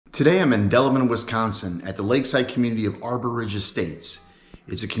Today I'm in Delavan, Wisconsin at the lakeside community of Arbor Ridge Estates.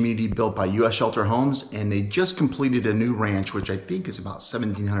 It's a community built by U.S. Shelter Homes, and they just completed a new ranch, which I think is about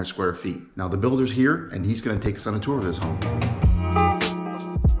 1,700 square feet. Now the builder's here, and he's going to take us on a tour of this home.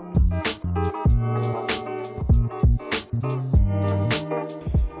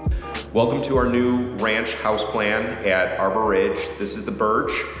 Welcome to our new ranch house plan at Arbor Ridge. This is the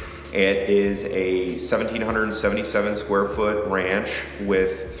Birch. It is a 1,777 square foot ranch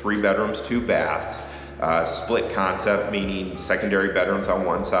with 3 bedrooms, 2 baths. Split concept, meaning secondary bedrooms on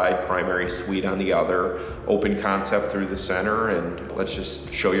one side, primary suite on the other. Open concept through the center, and let's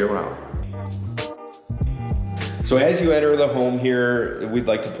just show you around. So as you enter the home here, we'd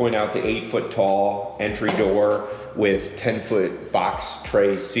like to point out the 8-foot tall entry door with 10-foot box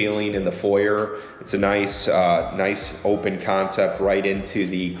tray ceiling in the foyer. It's a nice open concept right into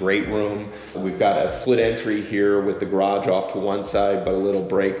the great room. We've got a split entry here with the garage off to one side, but a little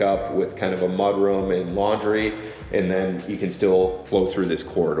break up with kind of a mudroom and laundry. And then you can still flow through this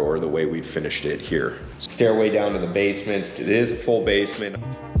corridor the way we've finished it here. Stairway down to the basement. It is a full basement.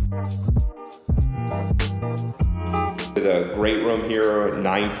 The great room here,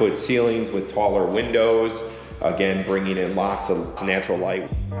 9-foot ceilings with taller windows. Again, bringing in lots of natural light.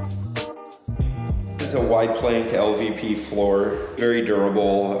 It's a wide plank LVP floor, very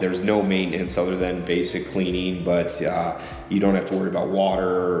durable. There's no maintenance other than basic cleaning, but you don't have to worry about water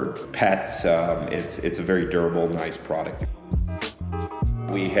or pets. It's a very durable, nice product.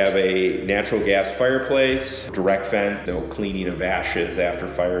 We have a natural gas fireplace, direct vent, no cleaning of ashes after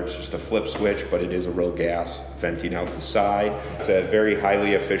fire. It's just a flip switch, but it is a real gas venting out the side. It's a very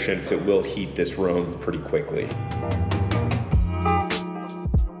highly efficient. It will heat this room pretty quickly.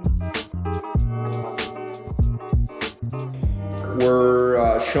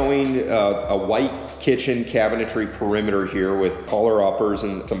 We're showing a white kitchen cabinetry perimeter here with taller uppers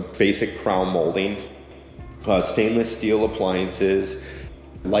and some basic crown molding, stainless steel appliances,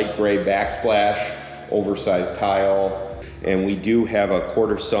 light gray backsplash, oversized tile, and we do have a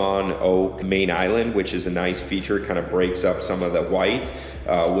quarter sawn oak main island, which is a nice feature. Kind of breaks up some of the white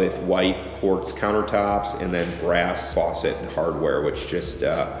with white quartz countertops, and then brass faucet and hardware, which just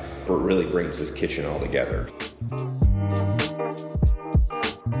really brings this kitchen all together.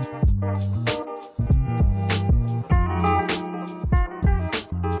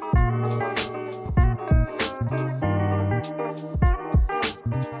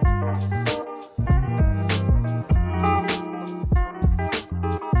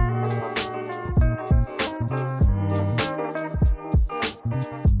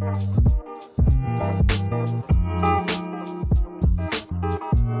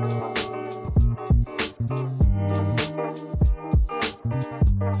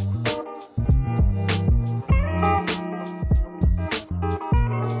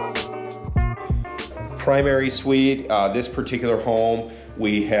 Primary suite, this particular home,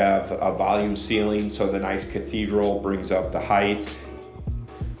 we have a volume ceiling, so the nice cathedral brings up the height.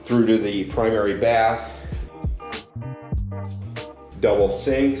 Through to the primary bath, double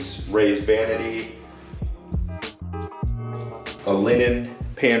sinks, raised vanity, a linen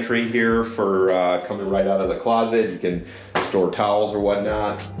pantry here for coming right out of the closet. You can store towels or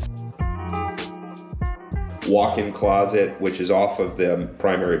whatnot. Walk-in closet, which is off of the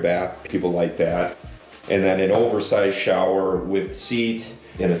primary bath. People like that. And then an oversized shower with seat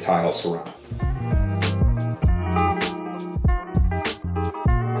and a tile surround.